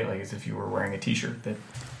essentially, right? Like as if you were wearing a t-shirt that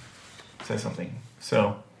says something.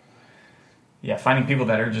 So yeah, finding people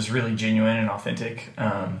that are just really genuine and authentic.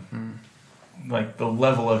 Like the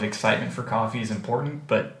level of excitement for coffee is important,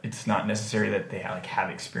 but it's not necessary that they have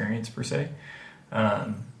experience per se.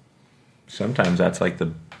 Sometimes that's like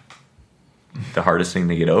the hardest thing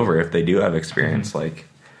to get over. If they do have experience, like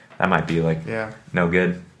that might be like no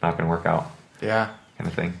good, not going to work out. Yeah, kind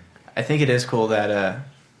of thing. I think it is cool that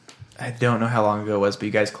I don't know how long ago it was, but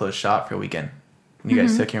you guys closed shop for a weekend. You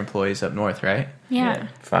guys took your employees up north, right? Yeah.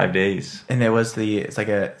 5 days. And it's like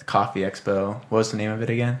a coffee expo. What was the name of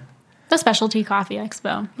it again? The Specialty Coffee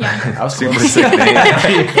Expo. Yeah. I was Super close. sick name.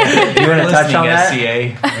 You want to touch on that?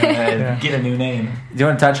 SCA, get a new name. Do you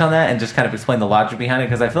want to touch on that and just kind of explain the logic behind it?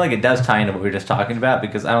 Because I feel like it does tie into what we were just talking about,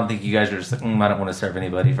 because I don't think you guys are just like, I don't want to serve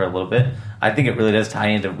anybody for a little bit. I think it really does tie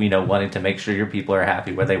into, wanting to make sure your people are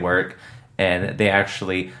happy where they work and they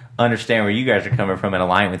actually understand where you guys are coming from and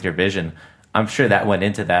align with your vision. I'm sure that went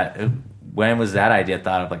into that. When was that idea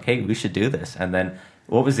thought of like, hey, we should do this? And then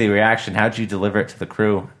what was the reaction? How did you deliver it to the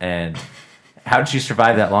crew? And how did you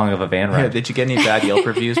survive that long of a van ride? Yeah, did you get any bad Yelp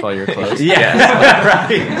reviews while you were closed?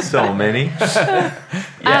 right. So many.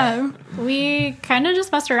 We kind of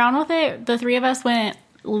just messed around with it. The three of us went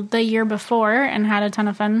the year before and had a ton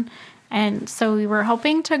of fun. And so we were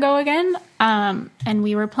hoping to go again. And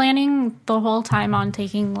we were planning the whole time on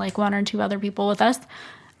taking like one or two other people with us.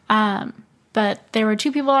 But there were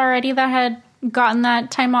two people already that had gotten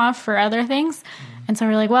that time off for other things. And so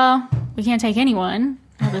we're like, well, we can't take anyone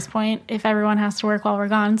at this point if everyone has to work while we're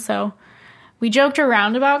gone. So we joked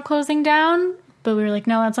around about closing down, but we were like,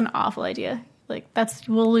 no, that's an awful idea. Like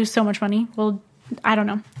we'll lose so much money. I don't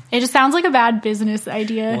know. It just sounds like a bad business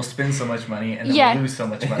idea. We'll spend so much money and then we'll lose so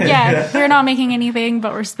much money. Yeah, we're not making anything,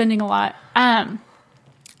 but we're spending a lot.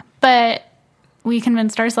 But we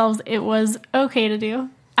convinced ourselves it was okay to do.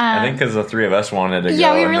 I think because the three of us wanted to go.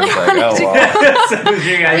 Yeah, we and really it's like, wanted oh, to well.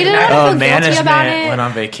 we didn't want to feel guilty about it. went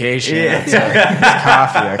on vacation. It's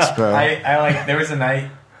coffee expo. I like, there was a night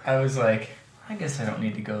I was like, I guess I don't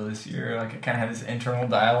need to go this year. Like, I kind of had this internal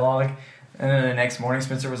dialogue. And then the next morning,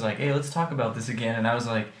 Spencer was like, hey, let's talk about this again. And I was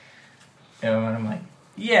like, and I'm like,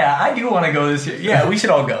 yeah, I do want to go this year. Yeah, we should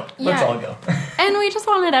all go. Let's Yeah. all go. And we just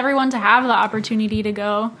wanted everyone to have the opportunity to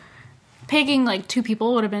go. Picking like 2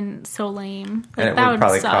 people would have been so lame. Like, And it that would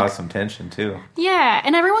probably suck. cause some tension too. Yeah,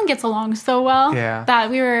 and everyone gets along so well Yeah. that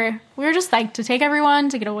we were just like to take everyone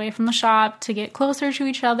to get away from the shop, to get closer to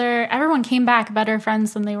each other. Everyone came back better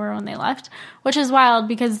friends than they were when they left, which is wild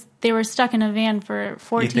because they were stuck in a van for You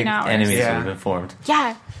 14 think hours. enemies Yeah. would have been formed?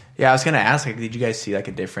 Yeah. Yeah, I was gonna ask, like, did you guys see like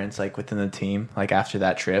a difference like within the team, like after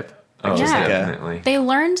that trip? Oh, Yeah. like a, definitely. They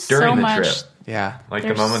learned During so the much. trip. yeah, Like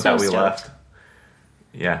They're the moment so that we stoked. left,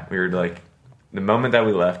 yeah, we were like, the moment that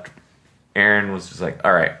we left, Aaron was just like,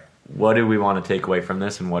 all right, what do we want to take away from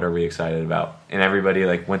this and what are we excited about? And everybody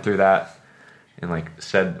like went through that and like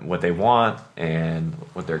said what they want and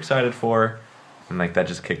what they're excited for. And like that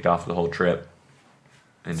just kicked off the whole trip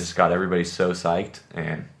and just got everybody so psyched,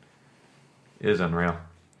 and it was unreal.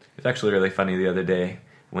 It's actually really funny. The other day,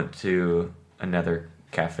 went to another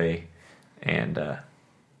cafe and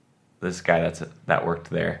this guy that worked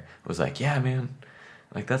there was like, yeah, man,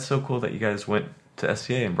 like, that's so cool that you guys went to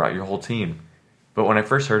SCA and brought your whole team. But when I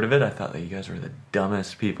first heard of it, I thought that you guys were the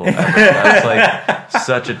dumbest people ever. That's like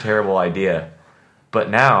such a terrible idea. But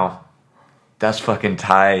now, that's fucking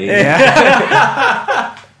tight.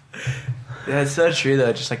 that's so true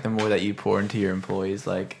though. Just like the more that you pour into your employees,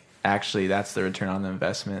 like actually that's the return on the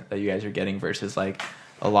investment that you guys are getting versus like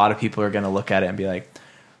a lot of people are gonna look at it and be like,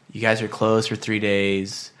 you guys are closed for 3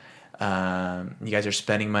 days. You guys are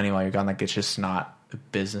spending money while you're gone. Like, it's just not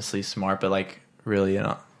businessly smart, but like really, you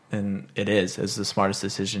know, and it's the smartest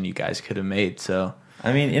decision you guys could have made. So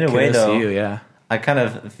I mean, in a way, kudos to though, you, yeah. I kind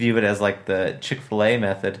of view it as like the Chick-fil-A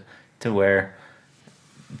method, to where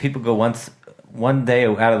people go one day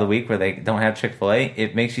out of the week where they don't have Chick-fil-A.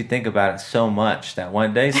 It makes you think about it so much that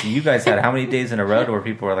one day. So you guys had how many days in a row where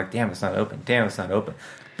people were like, damn, it's not open. Damn, it's not open.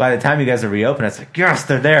 By the time you guys are reopened, it's like, yes,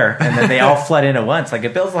 they're there. And then they all flood in at once. Like,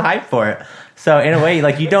 it builds the hype for it. So in a way,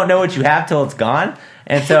 like, you don't know what you have till it's gone.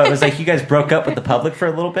 And so it was like you guys broke up with the public for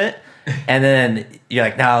a little bit. And then you're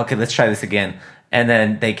like, no, okay, let's try this again. And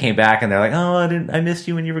then they came back and they're like, oh, I missed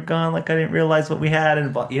you when you were gone. Like, I didn't realize what we had.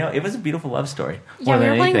 And, you know, it was a beautiful love story. Yeah, we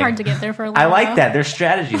were playing hard to get there for a little I like while. that. There's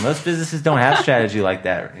strategy. Most businesses don't have strategy like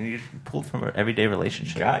that. You pulled from an everyday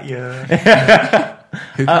relationship. Got ya.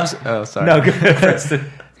 Who comes? Oh, sorry. No, go ahead,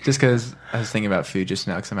 Preston. Just because I was thinking about food just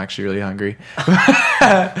now because I'm actually really hungry.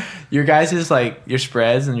 Your guys' like your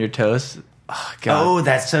spreads and your toast. Oh, God. Oh,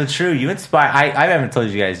 that's so true. You inspire. I haven't told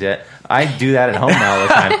you guys yet. I do that at home now all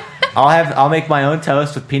the time. I'll make my own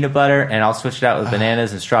toast with peanut butter, and I'll switch it out with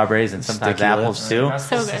bananas and strawberries and sometimes Sticky apples lips. too. You're not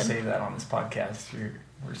So supposed to good. say that on this podcast.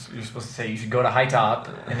 You're supposed to say you should go to High Top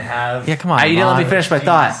and have. Yeah, come on. You didn't let me Mon. finish my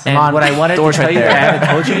thought. And Mon, what I wanted to door's tell right you that I there. haven't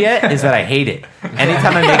told you yet is that I hate it.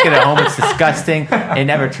 Anytime I make it at home, it's disgusting. It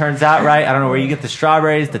never turns out right. I don't know where you get the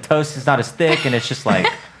strawberries. The toast is not as thick, and it's just like,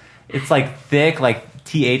 it's like thick, like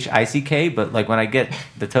THICK. But like when I get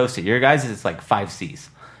the toast at your guys', it's like 5 C's.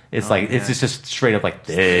 It's it's just straight up like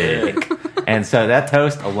thick. And so that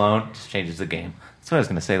toast alone just changes the game. That's what I was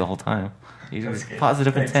going to say the whole time. That's good.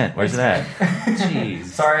 Positive Thanks. intent. Where's it at? Jeez.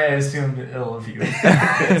 Sorry, I assumed ill of you.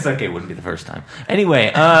 It's okay. It wouldn't be the first time.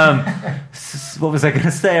 Anyway, what was I going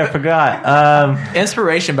to say? I forgot.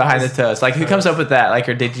 Inspiration behind the toast. Like, who comes up with that? Like,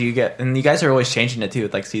 or did you get? And you guys are always changing it too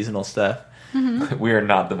with like seasonal stuff. We are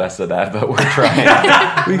not the best at that, but we're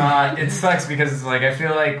trying. It sucks because it's like I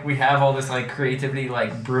feel like we have all this like creativity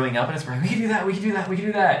like brewing up, and it's like we can do that, we can do that, we can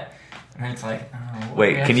do that, and then it's like, oh, what do we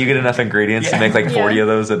Wait, can you get actually enough ingredients to Yeah. make like 40 of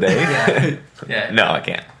those a day? do? Yeah. No, I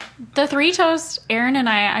can't. The 3 toasts Aaron and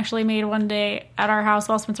I actually made one day at our house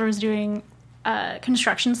while Spencer was doing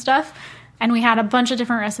construction stuff. And we had a bunch of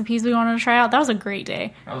different recipes we wanted to try out. That was a great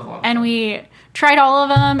day. That was a lot of And fun. we tried all of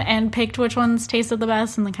them and picked which ones tasted the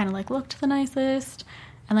best and then kind of like looked the nicest.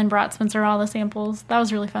 And then brought Spencer all the samples. That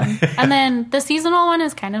was really fun. And then the seasonal one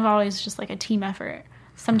is kind of always just like a team effort.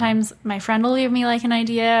 Sometimes my friend will give me like an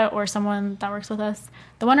idea or someone that works with us.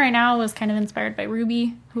 The one right now was kind of inspired by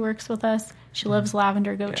Ruby, who works with us. She loves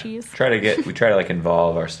lavender goat cheese. We try to like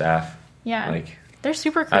involve our staff Yeah. like They're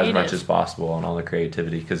super as creative. much as possible on all the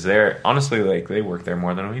creativity because they're honestly like they work there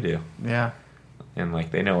more than we do, Yeah. and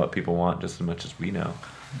like they know what people want just as much as we know.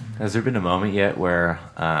 Has there been a moment yet where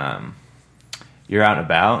you're out and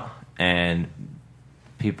about and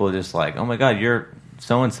people just like, oh my God, you're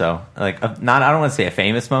so and so. Like not, I don't want to say a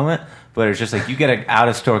famous moment, but it's just like you get an out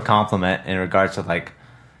of store compliment in regards to like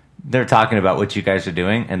they're talking about what you guys are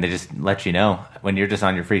doing, and they just let you know when you're just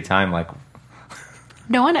on your free time. Like,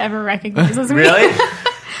 No one ever recognizes me. really?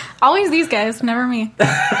 Always these guys, never me.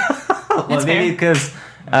 Well, It's maybe fair. because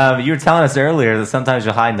you were telling us earlier that sometimes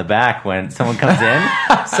you'll hide in the back when someone comes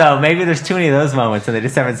in. So maybe there's too many of those moments, and they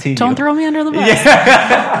just haven't seen Don't you. throw me under the bus.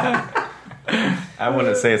 I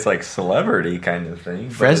wouldn't say it's like celebrity kind of thing.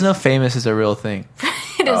 but Fresno it's- famous is a real thing.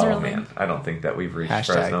 It is oh, really. man. I don't think that we've reached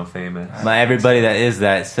Hashtag. Fresno famous. But everybody that is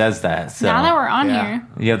that says that. So Now that we're on Yeah. here,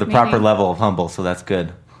 you have the maybe. proper level of humble, so that's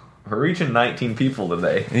good. We're reaching 19 people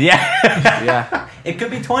today. Yeah. Yeah. It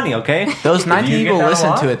could be 20, okay? Those 19 you get people that a listen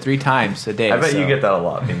lot? to it 3 times a day. I bet so- you get that a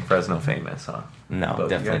lot being Fresno famous, huh? No, Both you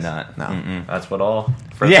definitely guys? not. No. Mm-mm. That's what all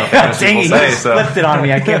Fresno Yeah, famous dang it, people you say. just So. flipped it on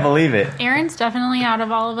me. I can't believe it. Aaron's definitely out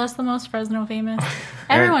of all of us the most Fresno famous.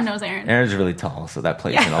 Everyone knows Aaron. Aaron's really tall, so that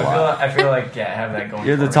plays Yeah. in a lot. I feel like I have that going.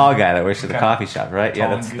 You're the for me. tall guy that works at the Kinda coffee shop, right? Yeah,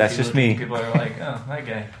 Tall and that's goofy just looking. me. People are like, oh, that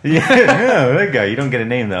guy. Yeah, that guy. You don't get a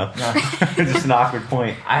name though. Just an awkward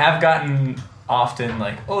point. I have gotten often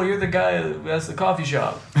like, oh, you're the guy who has the coffee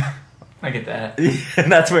shop. I get that.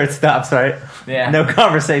 And that's where it stops, right? Yeah. No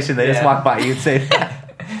conversation. They just Yeah. walk by you and say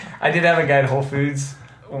that. I did have a guy at Whole Foods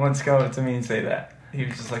once come up to me and say that. He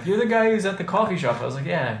was just like, you're the guy who's at the coffee shop. I was like,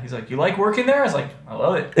 yeah. He's like, you like working there? I was like, I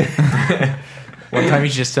love it. One time you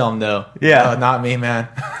should just tell them no. Yeah. No, not me, man.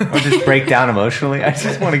 Or just break down emotionally. I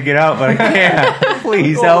just want to get out, but I can't.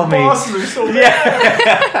 Please Oh, help the me. bosses are so bad.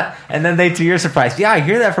 Yeah. And then they, to your surprise, yeah, I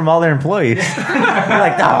hear that from all their employees. You're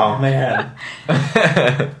like, oh man.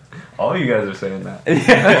 All you guys are saying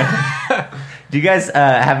that. Do you guys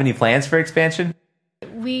have any plans for expansion?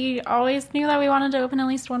 We always knew that we wanted to open at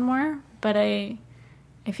least one more, but I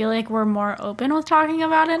feel like we're more open with talking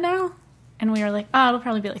about it now. And we were like, oh, it'll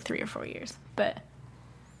probably be like 3 or 4 years. But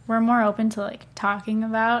we're more open to like talking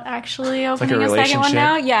about actually like a opening a second one relationship.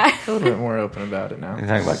 now. Yeah. A little bit more open about it now. You're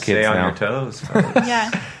talking about Stay kids on now. your toes. Yeah.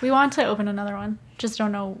 We want to open another one. Just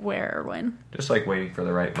don't know where or when. Just like waiting for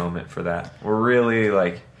the right moment for that. We're really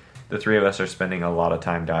like the 3 of us are spending a lot of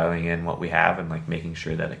time dialing in what we have and like making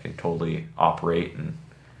sure that it can totally operate, and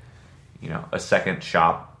you know, a second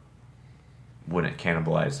shop wouldn't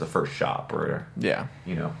cannibalize the first shop, or Yeah.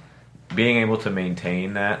 you know, being able to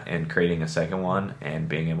maintain that and creating a second one and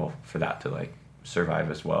being able for that to like survive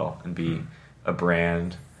as well and be a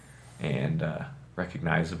brand and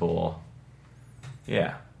recognizable.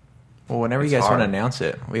 Yeah. Well, whenever It's you guys want to hard. announce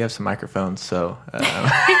it, we have some microphones, so...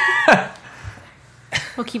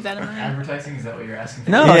 We'll keep that in mind. Advertising, is that what you're asking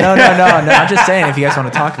for? No. I'm just saying, if you guys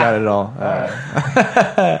want to talk about it at all.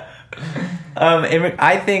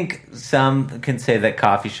 I think some can say that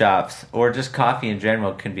coffee shops or just coffee in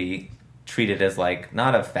general can be treated as like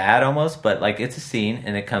not a fad almost, but like it's a scene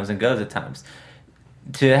and it comes and goes at times.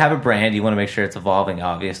 To have a brand, you want to make sure it's evolving.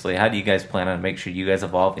 Obviously, how do you guys plan on make sure you guys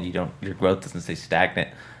evolve and your growth doesn't stay stagnant?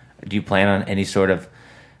 Do you plan on any sort of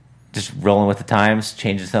just rolling with the times,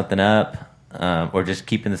 changing something up, or just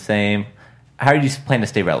keeping the same? How do you plan to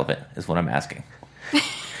stay relevant? Is what I'm asking.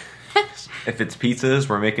 If it's pizzas,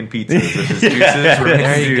 we're making pizzas. If it's juices, Yeah. we're making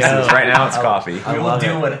There you juices. go. Right now, it's coffee. We will love do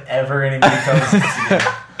it. whatever anybody tells us to do.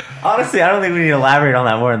 Honestly, I don't think we need to elaborate on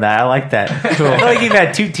that more than that. I like that. Cool. I feel like you've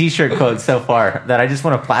had 2 T-shirt quotes so far that I just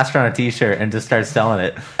want to plaster on a T-shirt and just start selling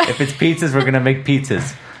it. If it's pizzas, we're gonna make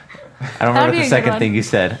pizzas. I don't remember That'd be what the a good second one. thing you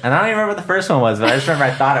said, and I don't even remember what the first one was, but I just remember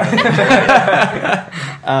I thought it was.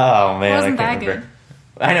 Oh man, Wasn't I can't that remember.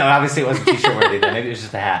 I know, obviously it wasn't T-shirt worthy. Then maybe it was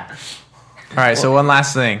just a hat. All right, so one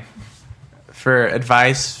last thing. For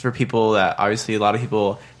advice for people that, obviously a lot of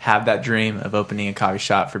people have that dream of opening a coffee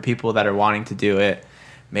shop. For people that are wanting to do it,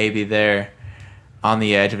 maybe they're on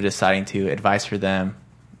the edge of deciding to, advice for them,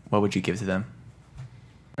 what would you give to them?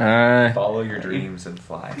 Follow your dreams and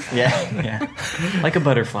fly. Yeah. Like a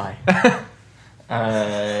butterfly.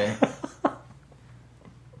 I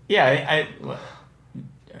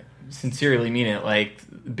sincerely mean it. Like,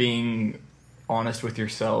 being honest with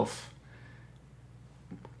yourself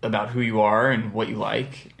about who you are and what you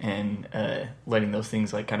like, and letting those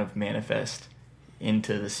things like kind of manifest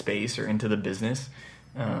into the space or into the business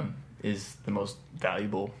is the most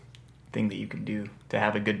valuable thing that you can do to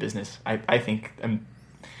have a good business. I think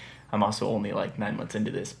I'm also only like 9 months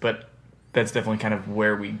into this, but that's definitely kind of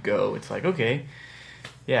where we go. It's like, okay,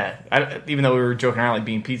 yeah. Even though we were joking around like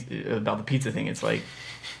being about the pizza thing, it's like,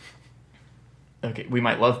 okay, we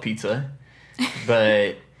might love pizza,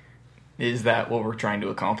 but is that what we're trying to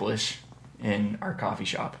accomplish in our coffee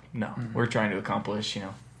shop? No, we're trying to accomplish,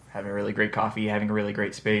 having a really great coffee, having a really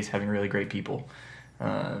great space, having really great people.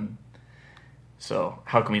 So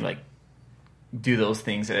how can we like do those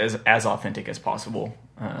things as authentic as possible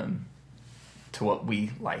to what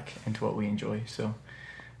we like and to what we enjoy. So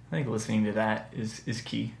I think listening to that is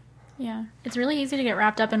key. Yeah. It's really easy to get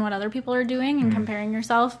wrapped up in what other people are doing and comparing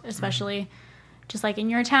yourself, especially just like in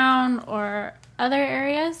your town or other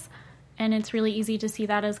areas. And it's really easy to see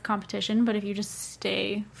that as competition. But if you just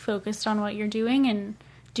stay focused on what you're doing and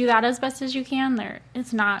do that as best as you can,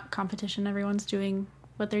 it's not competition. Everyone's doing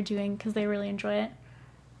what they're doing because they really enjoy it.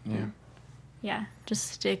 Yeah. Yeah.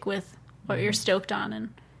 Just stick with what you're stoked on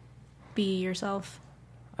and be yourself.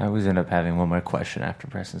 I always end up having one more question after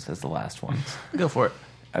Preston says the last one. Go for it.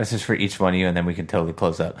 This is for each one of you, and then we can totally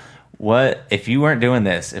close up. What if you weren't doing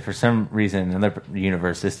this? If for some reason in another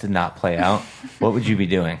universe this did not play out, what would you be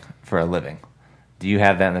doing for a living? Do you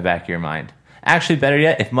have that in the back of your mind? Actually, better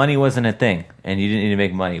yet, if money wasn't a thing and you didn't need to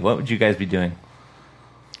make money, what would you guys be doing?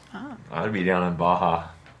 I'd be down in Baja.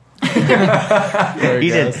 He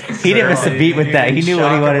didn't miss a beat with that. He knew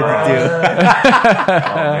what he wanted to do.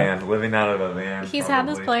 Oh man, living out of a van. He's had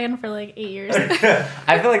this plan for like 8 years.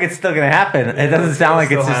 I feel like it's still going to happen. It doesn't sound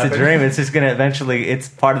like it's just a dream. It's just going to eventually, it's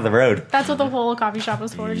part of the road. That's what the whole coffee shop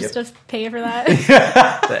was for, just to pay for that.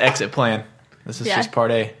 The exit plan. This is just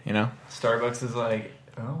part A, you know? Starbucks is like,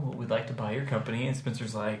 oh, well, we'd like to buy your company. And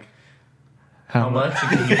Spencer's like, how much?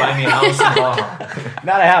 And can you buy me a house in Baja?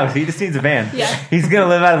 Not a house. He just needs a van. Yeah. He's going to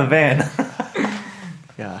live out of the van.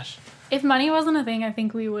 Gosh. If money wasn't a thing, I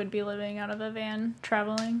think we would be living out of a van,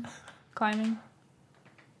 traveling, climbing,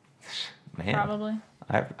 Man, probably.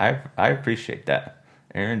 I appreciate that.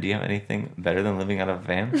 Aaron, do you have anything better than living out of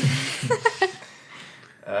a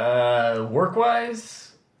van?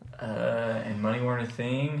 Work-wise, and money weren't a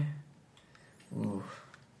thing. Ooh.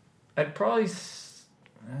 I'd probably...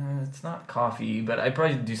 it's not coffee, but I'd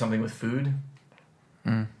probably do something with food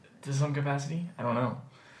to some capacity. I don't know.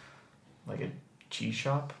 Like a cheese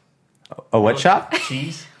shop. A what shop?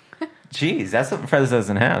 Cheese. Cheese. That's what Fres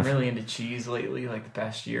doesn't I'm have. really into cheese lately, like the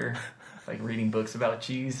past year. Like reading books about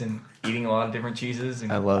cheese and eating a lot of different cheeses.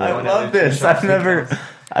 And I love it. I going to love other cheese this. shops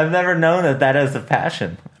I've never known that is a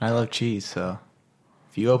passion. I love cheese, so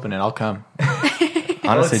if you open it, I'll come.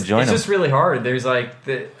 Honestly, join it's them. just really hard. There's like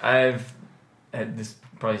this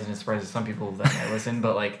probably isn't a surprise to some people that might listen,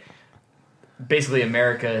 but like basically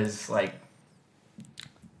America has like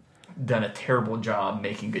done a terrible job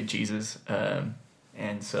making good cheeses,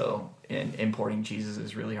 and so importing cheeses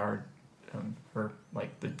is really hard for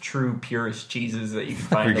like the true purest cheeses that you can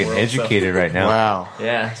find. We're in the getting world, educated right now. Wow.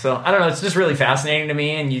 Yeah, so I don't know. It's just really fascinating to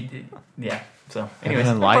me, and So, anyways,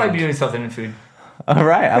 I'll probably be doing something in food. All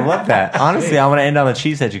right, I love that. Honestly, I want to end on the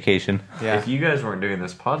cheese education. Yeah. If you guys weren't doing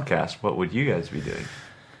this podcast, what would you guys be doing?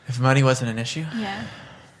 If money wasn't an issue? Yeah.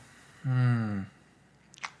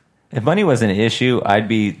 If money wasn't an issue, I'd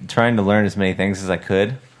be trying to learn as many things as I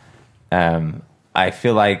could. I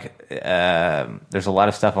feel like there's a lot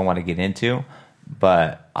of stuff I want to get into,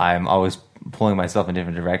 but I'm always pulling myself in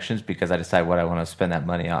different directions because I decide what I want to spend that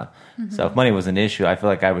money on. Mm-hmm. So if money was an issue, I feel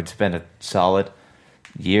like I would spend a solid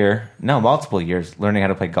multiple years learning how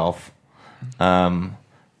to play golf.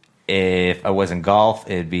 If I wasn't golf,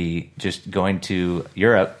 it'd be just going to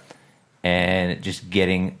Europe and just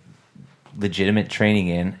getting legitimate training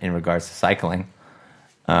in regards to cycling.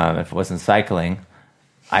 If it wasn't cycling,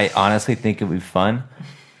 I honestly think it would be fun.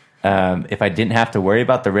 If I didn't have to worry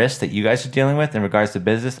about the risks that you guys are dealing with in regards to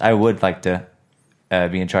business, I would like to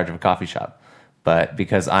be in charge of a coffee shop. But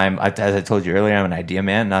because as I told you earlier, I'm an idea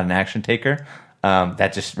man, not an action taker.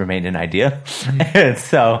 That just remained an idea. And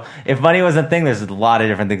so if money wasn't a thing, there's a lot of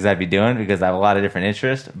different things I'd be doing because I have a lot of different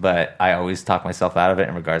interests, but I always talk myself out of it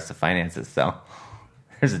in regards to finances. So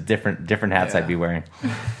there's a different hats I'd be wearing.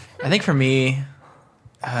 I think for me,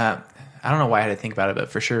 I don't know why I had to think about it, but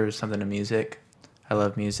for sure something to music. I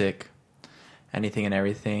love music, anything and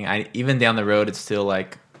everything. Even down the road, it's still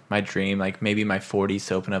like my dream, like maybe my 40s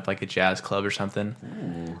to open up like a jazz club or something.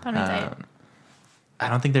 That'd be tight. I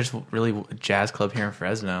don't think there's really a jazz club here in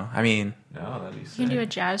Fresno. I mean, No, that'd be You sick. can do a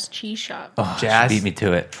jazz cheese shop. Oh, Jazz? she beat me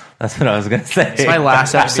to it. That's what I was going to say. it's my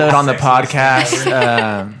last episode on the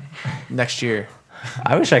podcast next year.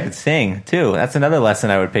 I wish I could sing, too. That's another lesson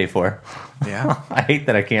I would pay for. Yeah. I hate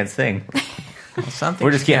that I can't sing. Something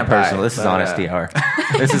We're just getting personal. This is Honesty Hour.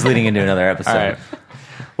 This is leading into another episode. All right.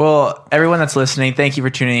 Well, everyone that's listening, thank you for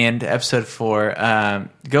tuning in to episode 4.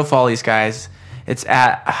 Go follow these guys. It's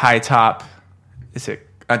at High Top. Is it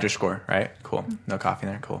 _, right? Cool. No coffee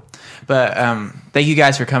in there. Cool. But thank you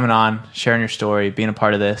guys for coming on, sharing your story, being a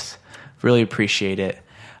part of this. Really appreciate it.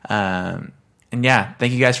 And yeah,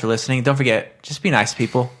 thank you guys for listening. Don't forget, just be nice to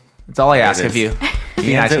people. That's all I ask of you. Be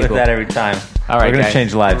You nice answer with people. that every time. All right, We're going to guys.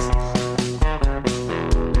 change lives.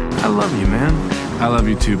 I love you, man. I love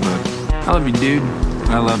you too, bud. I love you, dude.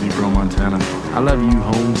 I love you, Bro Montana. I love you,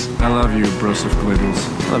 Holmes. I love you, Broseph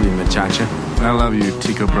Gliddles. I love you, Machacha. I love you,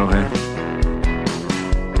 Tico Brohe.